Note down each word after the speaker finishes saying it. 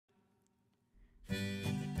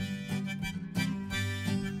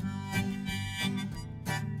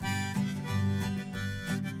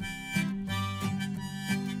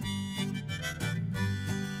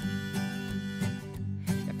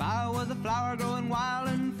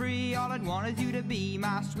wanted you to be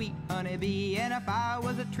my sweet honeybee. And if I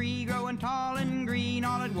was a tree growing tall and green,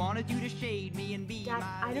 all I'd wanted you to shade me and be Dad,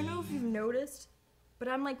 my I don't know if you've noticed, but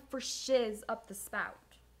I'm like for shiz up the spout.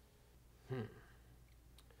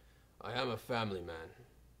 I am a family man,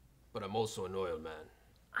 but I'm also an oil man.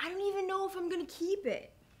 I don't even know if I'm gonna keep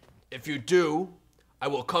it. If you do, I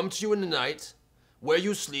will come to you in the night, where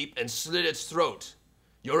you sleep, and slit its throat.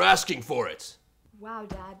 You're asking for it. Wow,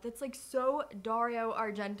 Dad, that's like so Dario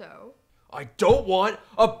Argento. I don't want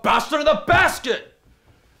a bastard in the basket!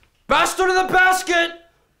 Bastard in the basket!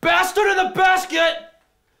 Bastard in the basket!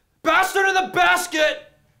 Bastard in the basket!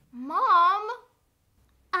 Mom!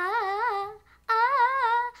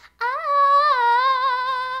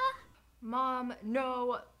 Mom,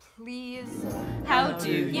 no, please. How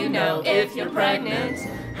do you know if you're pregnant?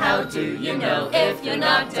 How do you know if you're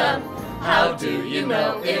knocked up? How do you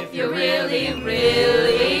know if you're really,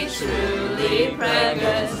 really, truly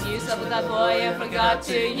pregnant? You slept with that boy and forgot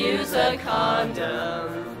to use a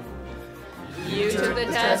condom. You took the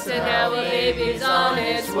test and now a baby's on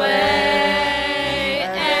its way.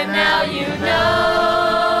 And now you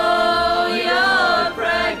know you're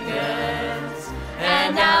pregnant.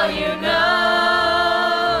 And now you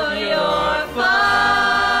know you're fun.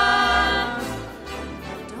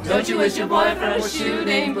 Don't you wish your boyfriend was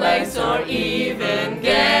shooting blanks or even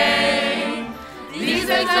gay? These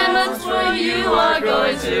next 9 months for you are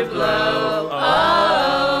going to blow.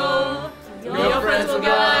 Oh, your friends will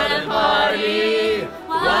go out and party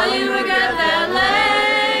while you regret that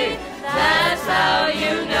lay. That's how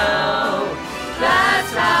you know.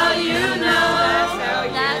 That's how you know. That's how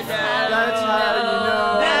you know.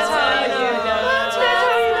 That's how you know. That's how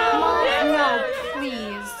you know. Mom, no,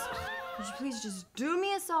 please. Would you please just do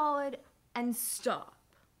me a solid and stop?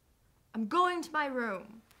 I'm going to my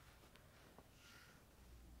room.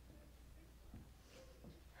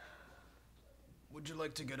 Would you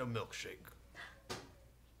like to get a milkshake?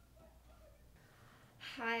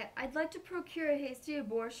 Hi, I'd like to procure a hasty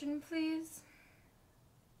abortion, please.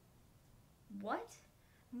 What?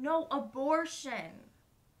 No, abortion.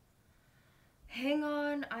 Hang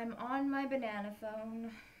on, I'm on my banana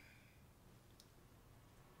phone.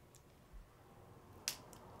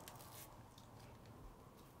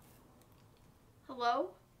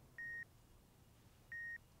 Hello?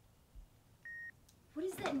 What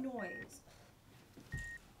is that noise?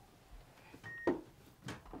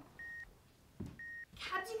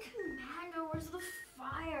 Captain Commando, where's the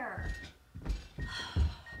fire?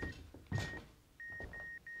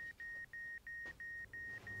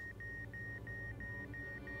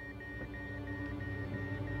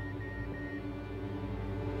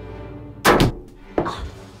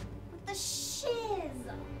 What the shiz?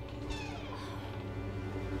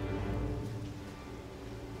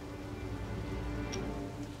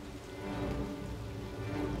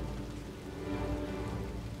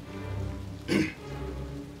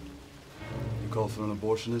 Call for an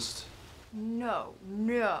abortionist? No.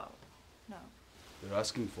 They're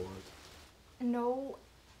asking for it. No,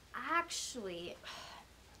 actually,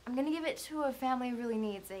 I'm gonna give it to a family who really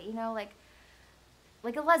needs it, you know, like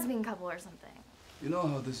a lesbian couple or something. You know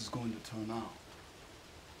how this is going to turn out,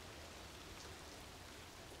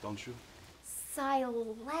 don't you?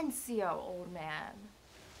 Silencio, old man.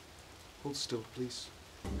 Hold still, please.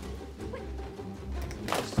 Wait.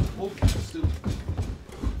 Hold still.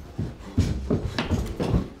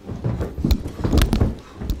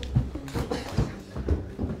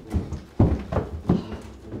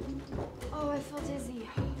 Oh, I feel dizzy.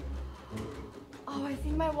 Oh, I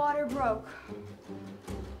think my water broke.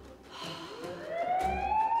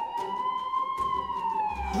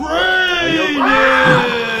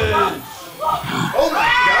 Oh my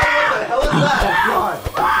God, what the hell is that?